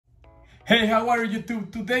Hey, how are you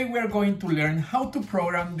YouTube? Today we are going to learn how to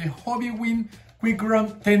program the Hobbywing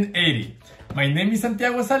QUICRUN 1080. My name is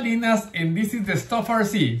Santiago Salinas and this is the Stuff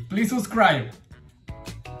RC. Please subscribe.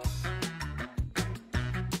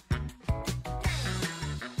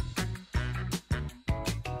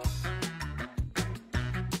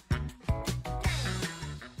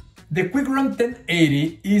 The QUICRUN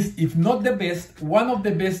 1080 is, if not the best, one of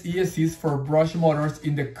the best ESCs for brush motors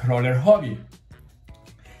in the crawler hobby.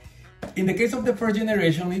 In the case of the first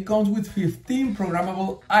generation, it comes with 15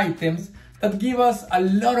 programmable items that give us a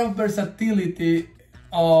lot of versatility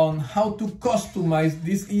on how to customize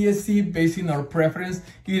this ESC based on our preference,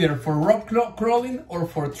 either for rock crawling or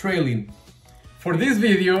for trailing. For this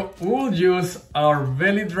video, we'll use our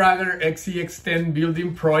Belly Dragger XCX10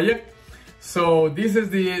 building project. So this is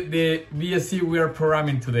the ESC we are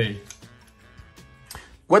programming today.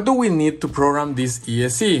 What do we need to program this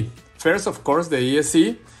ESC? First, of course, the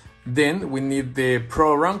ESC. Then we need the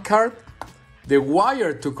program card, the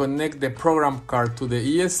wire to connect the program card to the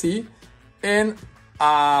ESC, and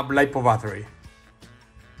a LiPo battery.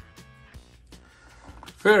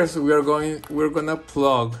 First, we're gonna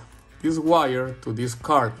plug this wire to this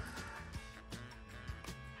card.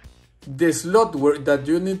 The slot that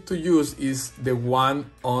you need to use is the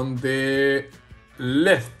one on the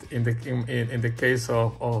left in the case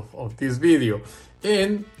of this video,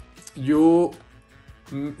 and you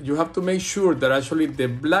have to make sure that actually the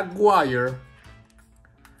black wire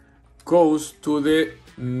goes to the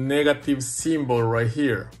negative symbol right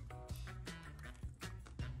here.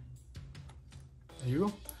 There you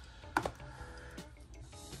go.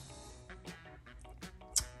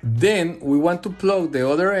 Then we want to plug the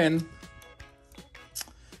other end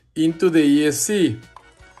into the ESC.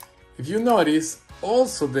 If you notice,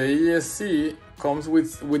 also the ESC comes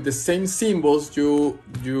with the same symbols you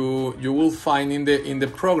will find in the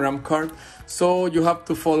program card, so you have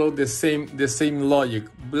to follow the same logic.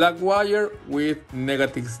 Black wire with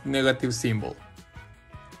negative symbol.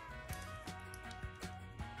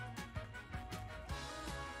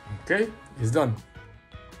 Okay, it's done.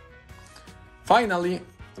 Finally,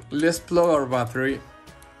 let's plug our battery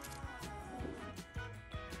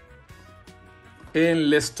and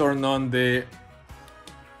let's turn on the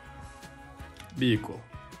vehicle.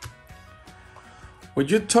 When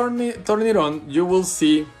you turn it on, you will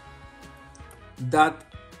see that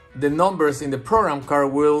the numbers in the program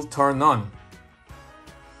card will turn on.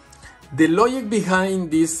 The logic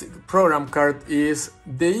behind this program card is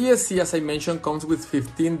the ESC, as I mentioned, comes with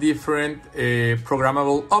 15 different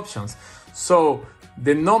programmable options. So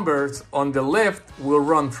the numbers on the left will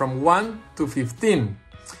run from 1 to 15.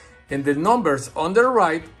 And the numbers on the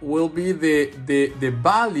right will be the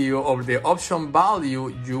value of the option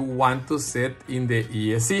value you want to set in the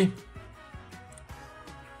ESC.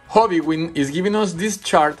 Hobbywing is giving us this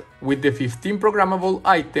chart with the 15 programmable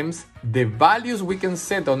items, the values we can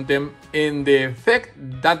set on them, and the effect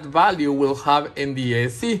that value will have in the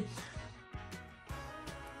ESC.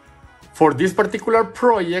 For this particular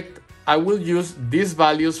project, I will use these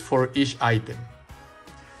values for each item.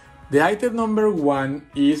 The item number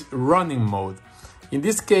 1 is running mode. In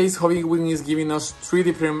this case, Hobbywing is giving us 3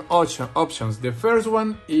 different options. The first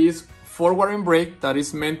one is forward and brake, that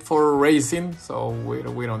is meant for racing, so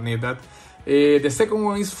we don't need that. The second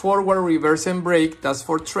one is forward, reverse and brake, that's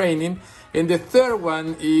for training. And the third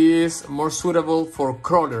one is more suitable for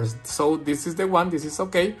crawlers. So this is the one, this is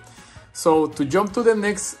okay. So to jump to the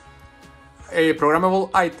next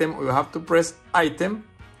programmable item, we have to press item.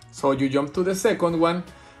 So you jump to the second one.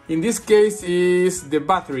 In this case is the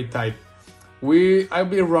battery type. I'll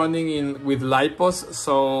be running with LiPos,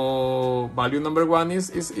 so value number 1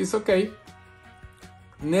 is okay.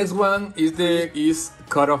 Next one is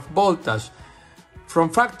cutoff voltage. From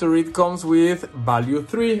factory it comes with value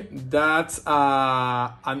 3. That's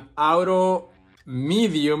an auto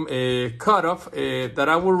medium cutoff that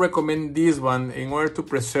I would recommend this one in order to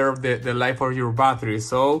preserve the life of your battery.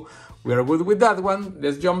 So we are good with that one.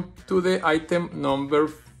 Let's jump to the item number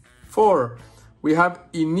 4. We have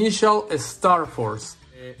initial star force.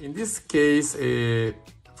 In this case,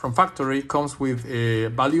 from factory comes with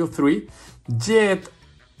value 3. Yet,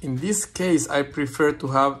 in this case, I prefer to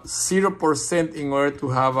have 0% in order to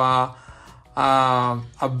have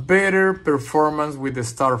a better performance with the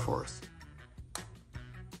star force.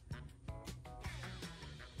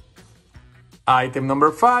 Item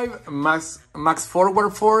number 5, max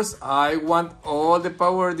forward force. I want all the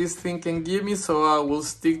power this thing can give me, so I will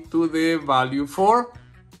stick to the value 4.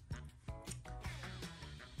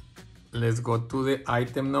 Let's go to the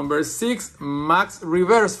item number 6, max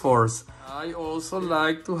reverse force. I also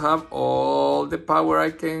like to have all the power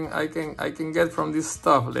I can get from this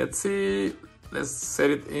stuff. Let's see. Let's set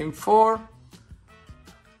it in 4.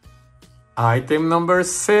 Item number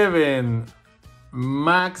 7,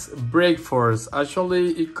 max brake force.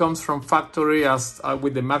 Actually, it comes from factory as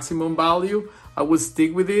with the maximum value. I will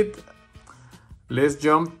stick with it. Let's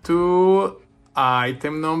jump to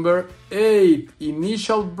item number 8,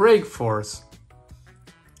 initial brake force.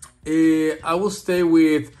 I will stay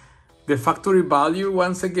with the factory value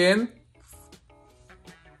once again.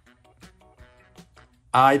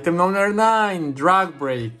 Item number 9, drag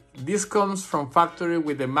brake. This comes from factory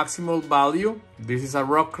with the maximal value. This is a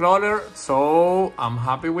rock crawler, so I'm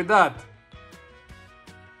happy with that.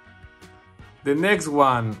 The next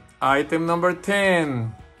one, item number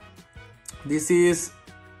 10. This is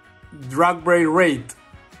drag brake rate.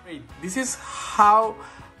 This is how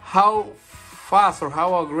fast or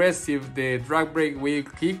how aggressive the drag brake will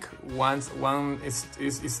kick once one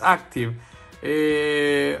is active.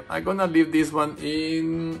 I'm gonna leave this one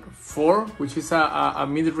in 4, which is a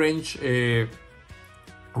mid-range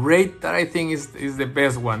rate that I think is the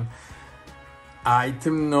best one.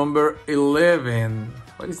 Item number 11.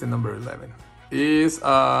 What is the number 11? Is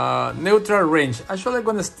neutral range. Actually, I'm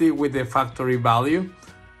gonna stick with the factory value.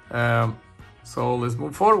 So let's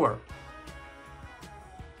move forward.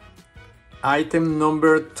 Item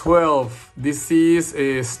number 12. This is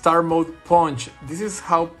a star mode punch. This is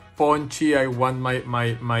how punchy I want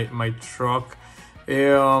my truck.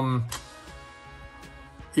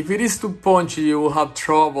 If it is too punchy, you will have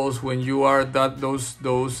troubles when you are those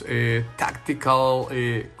tactical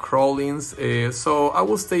crawlings. So I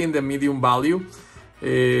will stay in the medium value,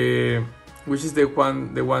 which is the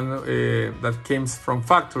one that came from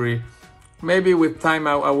factory. Maybe with time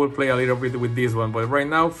I will play a little bit with this one, but right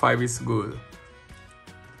now 5 is good.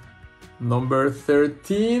 Number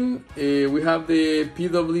 13, we have the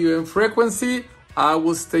PWM frequency. I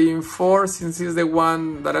will stay in 4 since it's the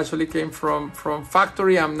one that actually came from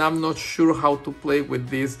factory. I'm not sure how to play with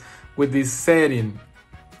this setting.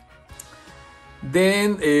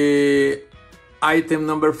 Then item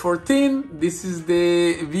number 14. This is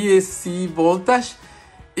the VSC voltage.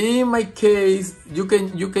 In my case, you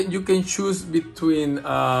can choose between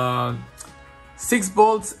 6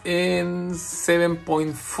 volts and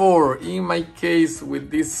 7.4. In my case, with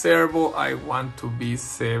this servo, I want to be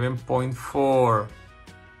 7.4.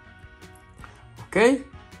 Okay?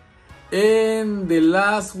 And the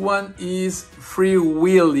last one is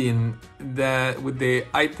freewheeling. With the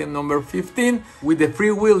item number 15. With the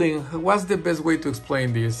freewheeling, what's the best way to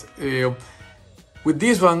explain this? With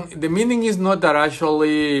this one, the meaning is not that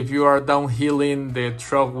actually if you are downhilling, the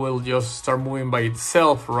truck will just start moving by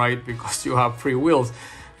itself, right? Because you have free wheels.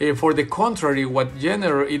 For the contrary, what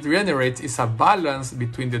it generates is a balance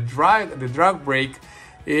between the drag brake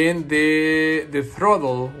and the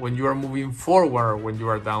throttle when you are moving forward, when you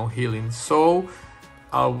are downhilling. So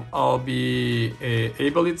I'll be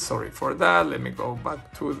able it. Sorry for that. Let me go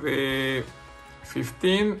back to the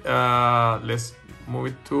 15. Let's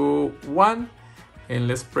move it to 1. And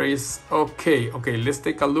let's press OK. Okay, let's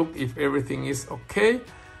take a look if everything is okay.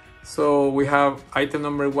 So we have item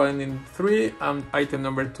number 1 in 3, and item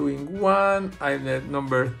number 2 in 1, item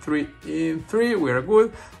number 3 in 3, we are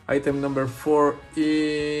good. Item number 4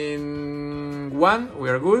 in 1, we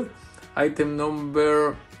are good. Item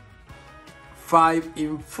number 5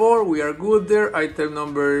 in 4, we are good there. Item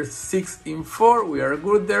number 6 in 4, we are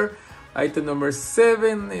good there. Item number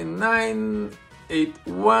 7 in 9, 8,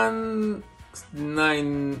 1,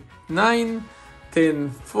 9, 9, 10,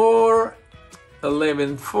 4,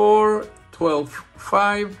 11, 4, 12,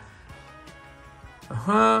 5,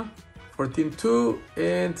 14, 2,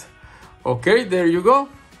 and okay, there you go.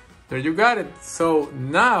 There you got it. So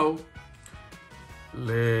now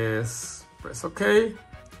let's press OK.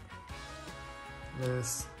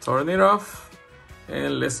 Let's turn it off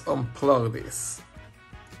and let's unplug this.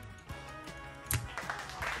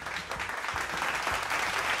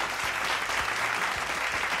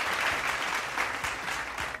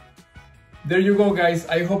 There you go, guys.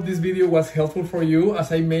 I hope this video was helpful for you.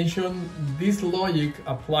 As I mentioned, this logic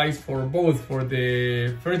applies for both for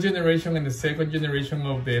the first generation and the second generation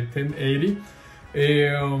of the 1080.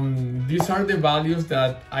 These are the values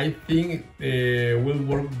that I think will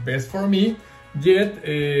work best for me. Yet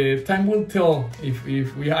time will tell if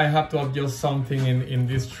I have to adjust something in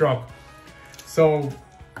this truck. So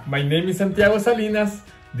my name is Santiago Salinas.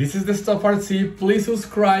 This is the Stuff RC. Please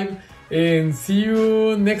subscribe. And see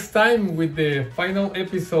you next time with the final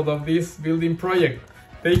episode of this building project.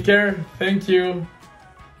 Take care. Thank you.